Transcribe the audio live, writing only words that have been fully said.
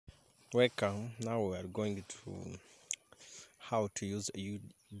Welcome. Now we are going to how to use a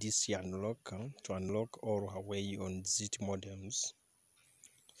UDC unlocker to unlock all Huawei on ZT modems.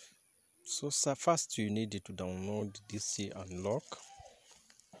 So first you need to download DC unlock.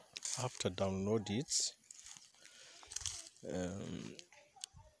 After download it,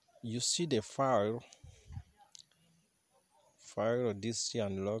 you see the file DC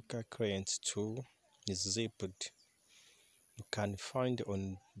unlocker client 2 is zipped. You can find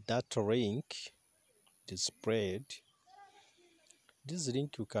on that link displayed. This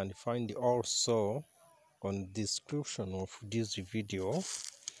link you can find also on description of this video.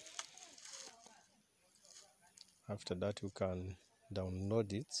 After that, you can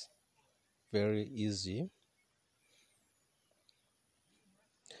download it very easy.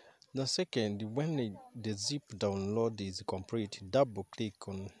 The second, when the zip download is complete, double click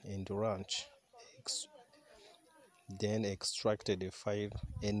on and launch. Then extract the file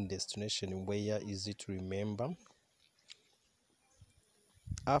and destination where easy to remember.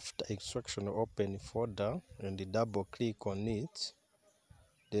 After extraction, open folder and double click on it.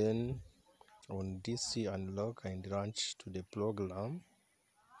 Then on DC unlock and launch to the program.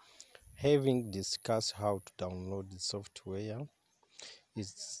 Having discussed how to download the software,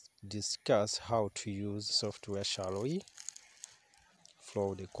 let's discuss how to use software, shall we?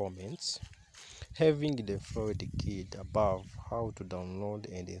 Follow the comments. Having the followed guide above how to download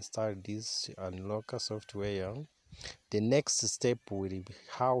and install this unlocker software, the next step will be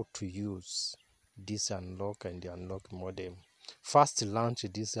how to use this unlock and the unlock modem. First, launch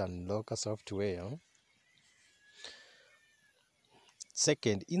this unlocker software.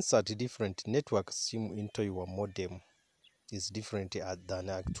 Second, insert different network SIM into your modem. Is different than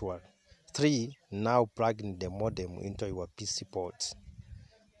actual. 3. Now plug in the modem into your PC port.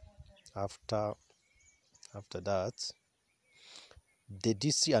 After that, the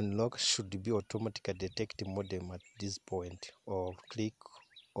DC unlock should be automatically detect modem at this point, or click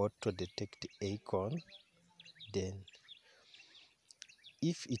auto detect icon. Then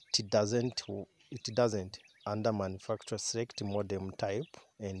if it doesn't under manufacturer, select modem type,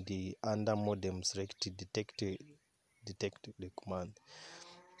 and the under modem select detect the command.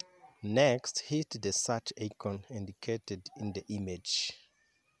 Next, hit the search icon indicated in the image.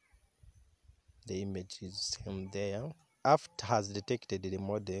 The image is there. After has detected the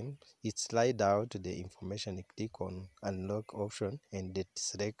modem, it slide out the information. Click on unlock option and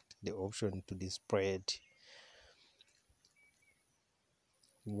select the option to display.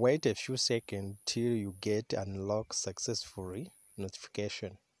 Wait a few seconds till you get unlock successfully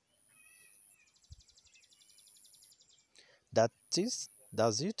notification.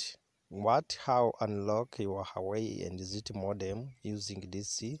 Does it? How unlock your Huawei and ZT modem using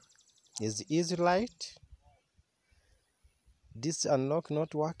DC? Is easy, right? This unlock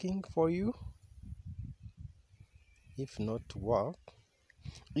not working for you? If the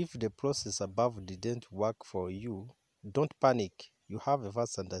process above didn't work for you, don't panic. You have a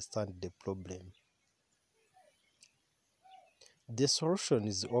first understand the problem. The solution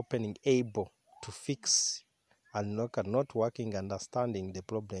is opening able to fix unlocker not working, understanding the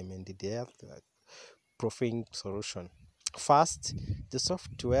problem and the proofing solution. First, the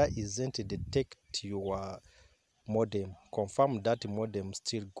software isn't detect your modem. Confirm that modem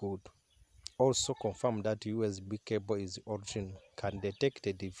still good. Also confirm that USB cable is original. Can detect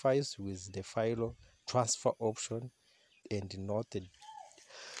the device with the file transfer option and not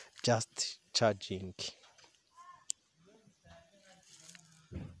just charging.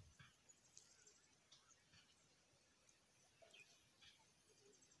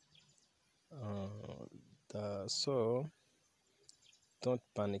 So don't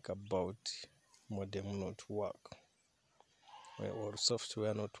panic about modem not work or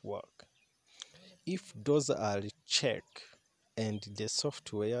software not work. If those are checked and the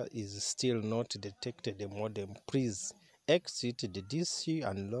software is still not detected the modem, please exit the DC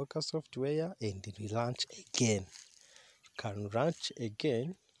unlocker software and relaunch again. You can launch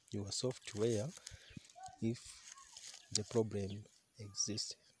again your software if the problem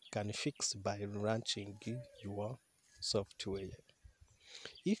exists. You can fix by launching your software.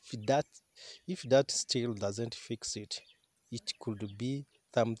 If that still doesn't fix it, it could be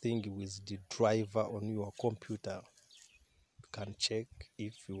something with the driver on your computer. You can check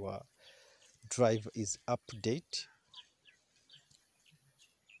if your drive is updated.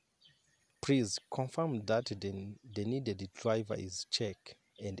 Please confirm that the needed driver is checked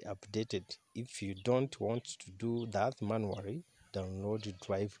and updated. If you don't want to do that manually, download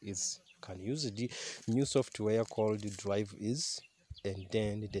drive is. You can use the new software called drive is and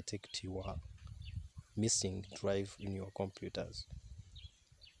then detect your missing drive in your computers.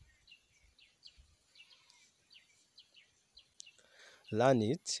 learn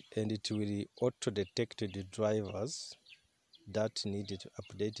it, and it will auto detect the drivers that needed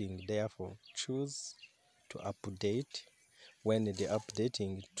updating. Therefore, choose to update. When the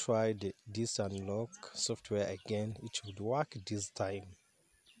updating, try this unlock software again. It should work this time.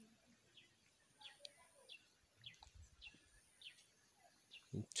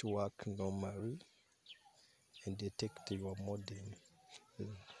 It work normally and detect your modem.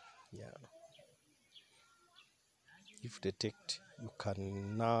 Yeah, if detect, you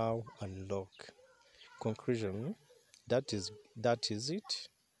can now unlock. Conclusion, that is it,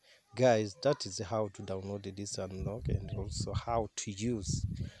 guys. That is how to download this unlock, and also how to use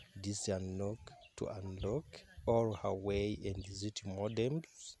this unlock to unlock all Huawei and ZTE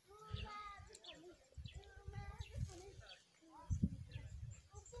modems.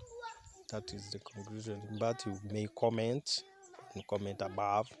 That is the conclusion. But you may comment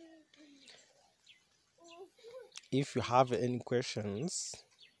above. If you have any questions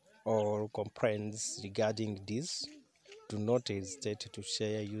or complaints regarding this, do not hesitate to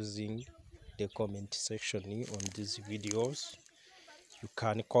share using the comment section on these videos. You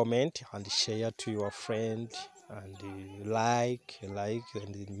can comment and share to your friend, and like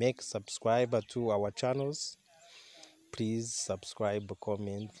and make subscriber to our channels. Please subscribe,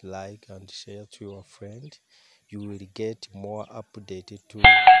 comment, like and share to your friend. You will get more updated to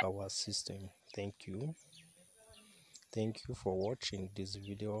our system. Thank you for watching this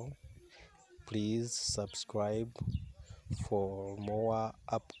video. Please subscribe for more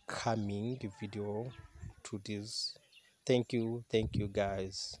upcoming video to this. Thank you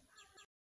guys.